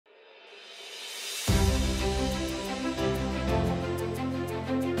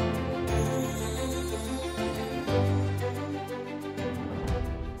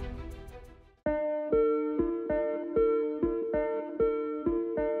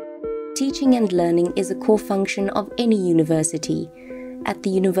Teaching and learning is a core function of any university. At the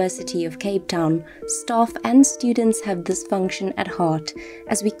University of Cape Town, staff and students have this function at heart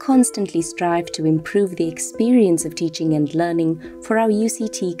as we constantly strive to improve the experience of teaching and learning for our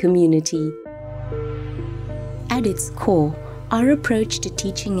UCT community. At its core, our approach to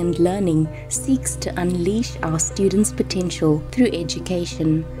teaching and learning seeks to unleash our students' potential through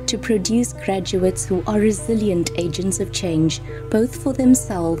education, to produce graduates who are resilient agents of change, both for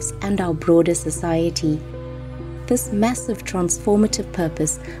themselves and our broader society. This massive transformative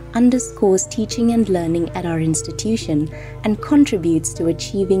purpose underscores teaching and learning at our institution and contributes to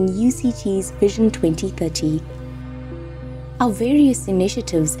achieving UCT's Vision 2030. Our various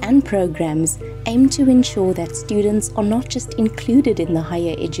initiatives and programs aim to ensure that students are not just included in the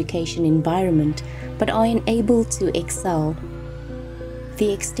higher education environment, but are enabled to excel.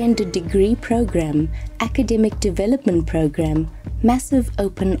 The Extended Degree Program, Academic Development Program, massive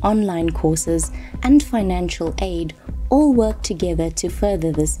open online courses, and financial aid all work together to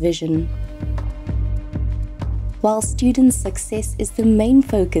further this vision. While student success is the main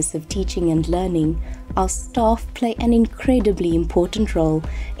focus of teaching and learning, our staff play an incredibly important role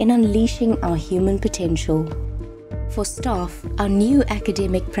in unleashing our human potential. For staff, our new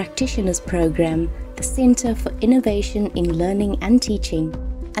Academic Practitioners Program, the Center for Innovation in Learning and Teaching,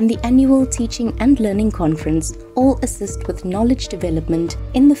 and the annual Teaching and Learning Conference all assist with knowledge development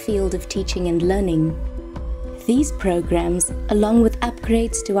in the field of teaching and learning. These programs, along with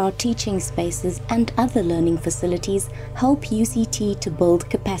upgrades to our teaching spaces and other learning facilities, help UCT to build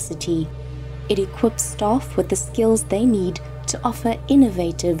capacity. It equips staff with the skills they need to offer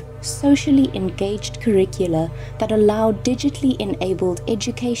innovative, socially engaged curricula that allow digitally enabled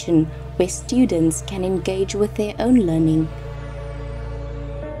education where students can engage with their own learning.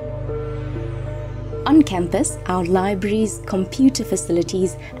 On campus, our libraries, computer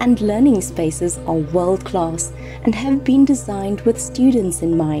facilities, and learning spaces are world-class and have been designed with students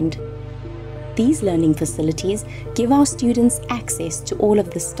in mind. These learning facilities give our students access to all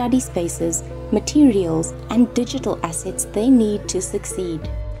of the study spaces, materials, and digital assets they need to succeed.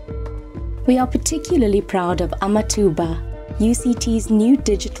 We are particularly proud of Amathuba, UCT's new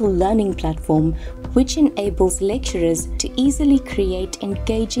digital learning platform, which enables lecturers to easily create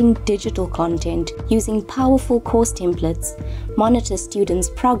engaging digital content using powerful course templates, monitor students'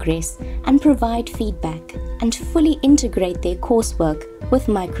 progress, and provide feedback, and fully integrate their coursework with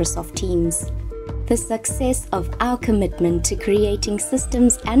Microsoft Teams. The success of our commitment to creating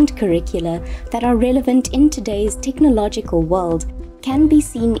systems and curricula that are relevant in today's technological world can be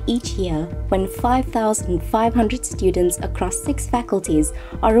seen each year when 5,500 students across 6 faculties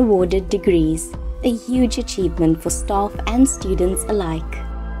are awarded degrees, a huge achievement for staff and students alike.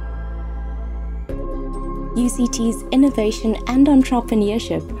 UCT's innovation and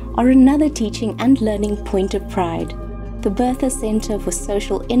entrepreneurship are another teaching and learning point of pride. The Bertha Center for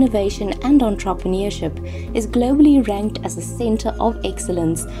Social Innovation and Entrepreneurship is globally ranked as a center of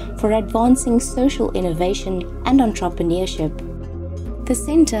excellence for advancing social innovation and entrepreneurship. The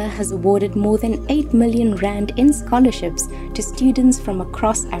center has awarded more than 8 million rand in scholarships to students from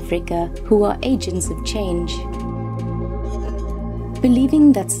across Africa who are agents of change.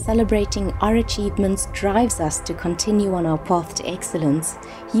 Believing that celebrating our achievements drives us to continue on our path to excellence,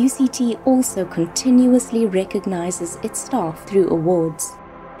 UCT also continuously recognizes its staff through awards.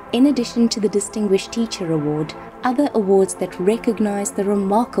 In addition to the Distinguished Teacher Award, other awards that recognize the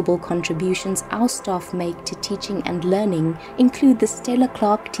remarkable contributions our staff make to teaching and learning include the Stella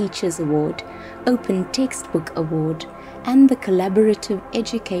Clark Teachers Award, Open Textbook Award, and the Collaborative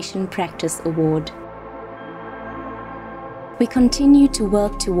Education Practice Award. We continue to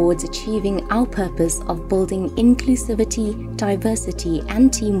work towards achieving our purpose of building inclusivity, diversity,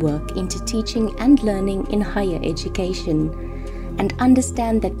 and teamwork into teaching and learning in higher education, and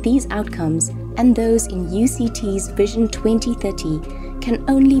understand that these outcomes and those in UCT's Vision 2030 can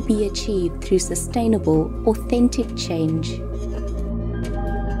only be achieved through sustainable, authentic change.